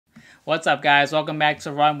What's up, guys? Welcome back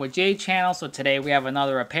to Run with Jay channel. So today we have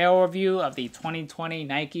another apparel review of the 2020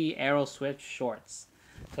 Nike Aeroswift shorts.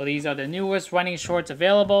 So these are the newest running shorts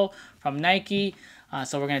available from Nike.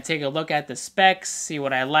 So we're going to take a look at the specs, see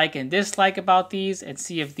what I like and dislike about these, and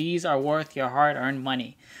see if these are worth your hard-earned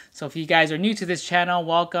money. So if you guys are new to this channel,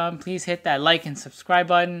 welcome. Please hit that like and subscribe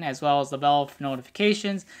button, as well as the bell for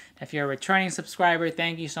notifications. If you're a returning subscriber,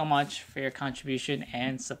 thank you so much for your contribution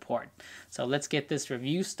and support. So let's get this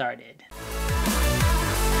review started.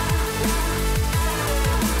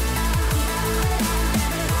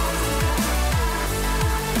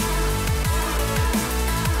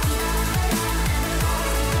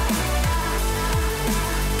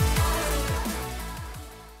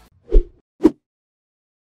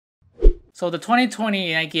 So the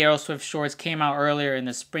 2020 Nike Aeroswift shorts came out earlier in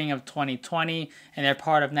the spring of 2020, and they're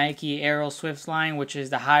part of Nike Aeroswift's line, which is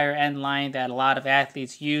the higher end line that a lot of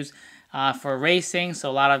athletes use for racing. So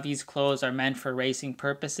a lot of these clothes are meant for racing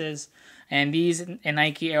purposes. And these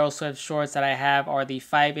Nike Aeroswift shorts that I have are the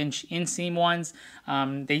 5-inch inseam ones.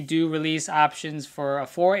 They do release options for a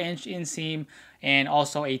 4-inch inseam and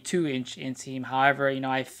also a 2-inch inseam. However,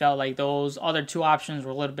 I felt like those other two options were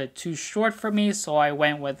a little bit too short for me, so I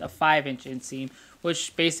went with a 5-inch inseam,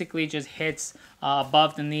 which basically just hits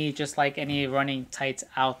above the knee, just like any running tights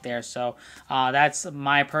out there. So that's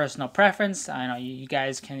my personal preference. I know you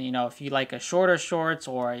guys can, if you like a shorter shorts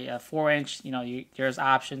or a 4-inch, there's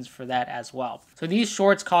options for that as well. So these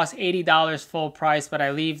shorts cost $80 full price, but I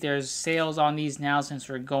believe there's sales on these now since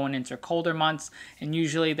we're going into colder months, and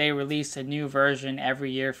usually they release a new version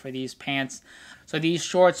every year for these pants. So these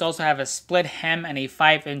shorts also have a split hem and a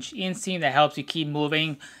 5-inch inseam that helps you keep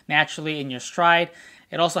moving naturally in your stride.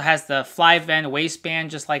 It also has the fly vent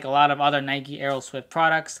waistband, just like a lot of other Nike Aeroswift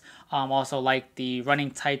products. Also like the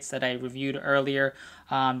running tights that I reviewed earlier,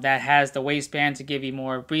 that has the waistband to give you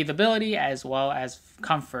more breathability as well as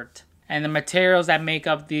comfort. And the materials that make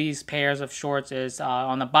up these pairs of shorts is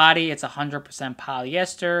on the body, it's 100%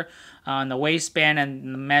 polyester. On the waistband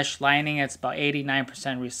and the mesh lining, it's about 89%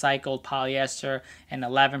 recycled polyester and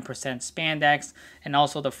 11% spandex. And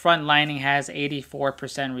also the front lining has 84%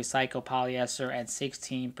 recycled polyester and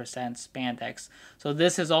 16% spandex. So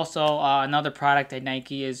this is also another product that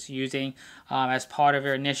Nike is using as part of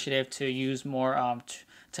their initiative to use more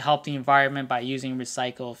to help the environment by using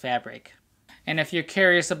recycled fabric. And if you're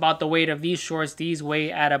curious about the weight of these shorts, these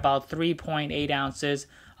weigh at about 3.8 ounces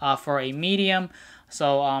for a medium.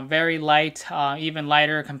 So very light, even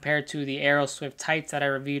lighter compared to the Aeroswift tights that I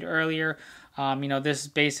reviewed earlier. This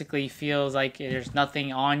basically feels like there's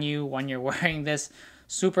nothing on you when you're wearing this.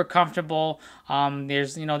 Super comfortable.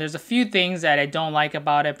 There's a few things that I don't like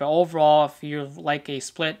about it, but overall, if you like a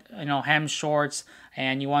split hem shorts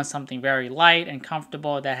and you want something very light and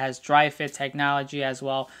comfortable that has dry fit technology as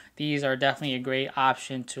well, these are definitely a great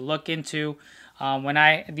option to look into.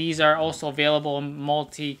 These are also available in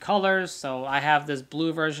multi colors, so I have this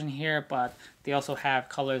blue version here, but they also have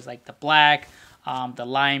colors like the black, the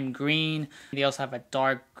lime green. They also have a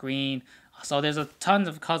dark green. So there's a tons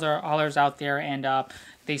of colors out there, and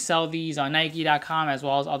they sell these on Nike.com as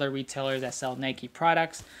well as other retailers that sell Nike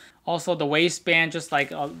products. Also, the waistband, just like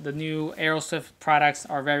the new Aeroswift products,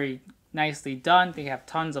 are very nicely done. They have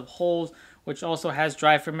tons of holes, which also has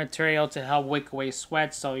dry fit material to help wick away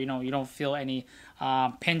sweat, so you don't feel any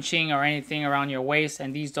pinching or anything around your waist,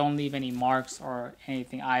 and these don't leave any marks or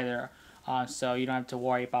anything either, so you don't have to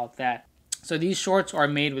worry about that. So these shorts are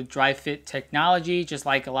made with dry fit technology, just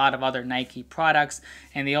like a lot of other Nike products,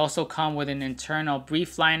 and they also come with an internal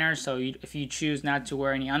brief liner, so if you choose not to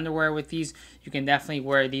wear any underwear with these, you can definitely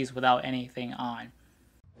wear these without anything on.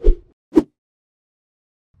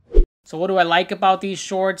 So what do I like about these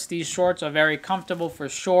shorts? These shorts are very comfortable for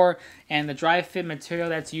sure, and the dry fit material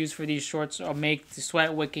that's used for these shorts will make the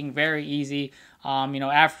sweat wicking very easy.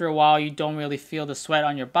 After a while, you don't really feel the sweat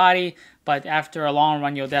on your body, but after a long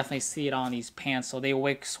run, you'll definitely see it on these pants. So they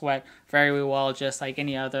wick sweat very well, just like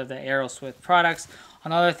any other of the Aeroswift products.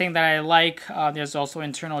 Another thing that I like, there's also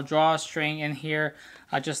internal drawstring in here,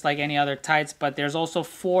 just like any other tights, but there's also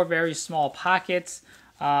 4 very small pockets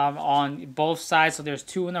on both sides. So there's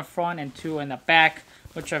 2 in the front and 2 in the back,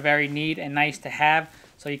 which are very neat and nice to have.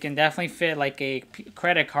 So you can definitely fit like a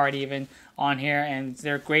credit card even on here, and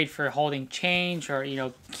they're great for holding change or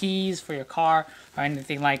keys for your car or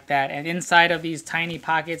anything like that. And inside of these tiny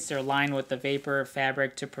pockets, they're lined with the vapor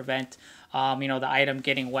fabric to prevent the item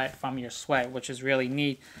getting wet from your sweat, which is really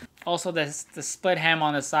neat. Also, the split hem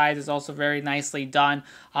on the sides is also very nicely done.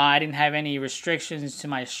 I didn't have any restrictions to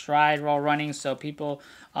my stride while running, so people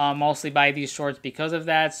mostly buy these shorts because of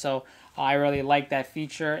that. So I really like that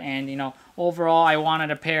feature, and overall, I wanted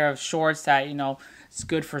a pair of shorts that, it's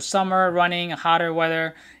good for summer, running, hotter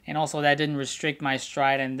weather, and also that didn't restrict my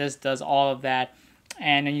stride, and this does all of that.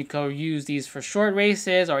 And then you can use these for short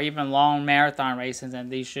races or even long marathon races, and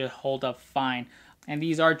these should hold up fine. And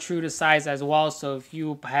these are true to size as well, so if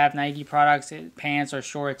you have Nike products, pants or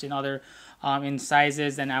shorts in other in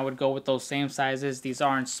sizes, then I would go with those same sizes. These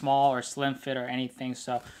aren't small or slim fit or anything,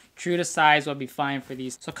 so true to size will be fine for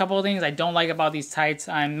these. So a couple of things I don't like about these tights,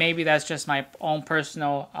 and maybe that's just my own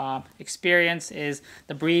personal experience, is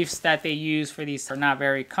the briefs that they use for these are not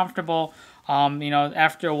very comfortable.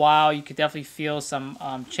 After a while, you could definitely feel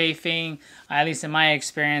some chafing, at least in my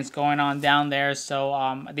experience, going on down there.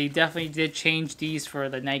 So they definitely did change these for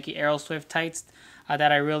the Nike Aeroswift tights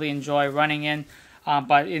that I really enjoy running in.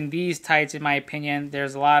 But in these tights, in my opinion,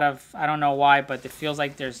 there's a lot of, I don't know why, but it feels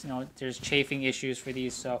like there's chafing issues for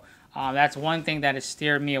these. So that's one thing that has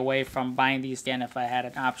steered me away from buying these again if I had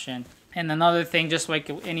an option. And another thing, just like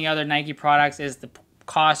any other Nike products, is the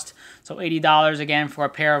cost. So $80 again for a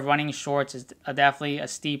pair of running shorts is definitely a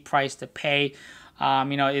steep price to pay.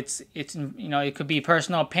 It could be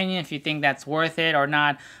personal opinion if you think that's worth it or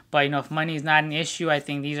not. But if money is not an issue, I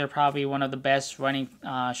think these are probably one of the best running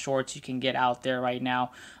shorts you can get out there right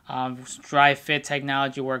now. Dry fit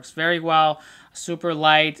technology works very well. Super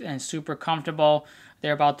light and super comfortable.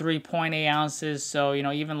 They're about 3.8 ounces, so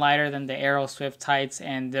even lighter than the Aeroswift tights,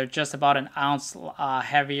 and they're just about an ounce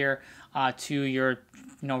heavier to your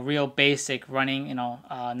real basic running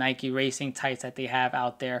Nike racing tights that they have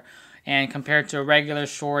out there. And compared to regular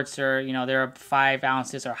shorts, they're 5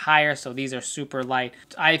 ounces or higher, so these are super light.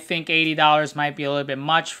 I think $80 might be a little bit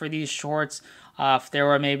much for these shorts. If there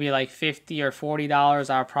were maybe like $50 or $40,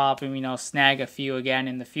 I'll probably snag a few again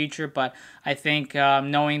in the future. But I think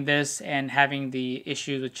knowing this and having the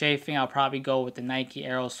issues with chafing, I'll probably go with the Nike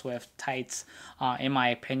Aeroswift tights in my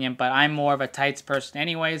opinion. But I'm more of a tights person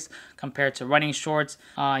anyways compared to running shorts.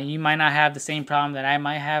 You might not have the same problem that I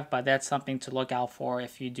might have, but that's something to look out for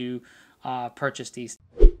if you do purchase these.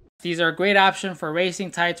 These are a great option for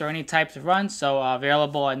racing tights or any types of runs, so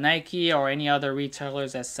available at Nike or any other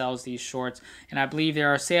retailers that sells these shorts. And I believe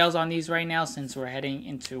there are sales on these right now since we're heading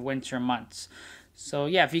into winter months. So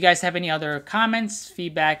yeah, if you guys have any other comments,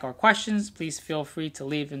 feedback, or questions, please feel free to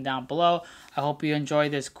leave them down below. I hope you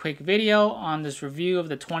enjoyed this quick video on this review of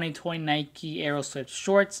the 2020 Nike Aeroswift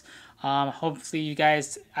shorts. Hopefully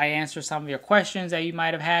I answer some of your questions that you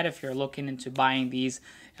might have had if you're looking into buying these,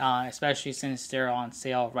 especially since they're on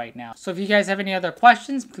sale right now. So if you guys have any other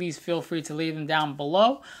questions, please feel free to leave them down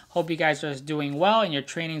below. Hope you guys are doing well and your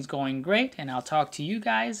training's going great, and I'll talk to you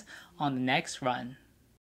guys on the next run.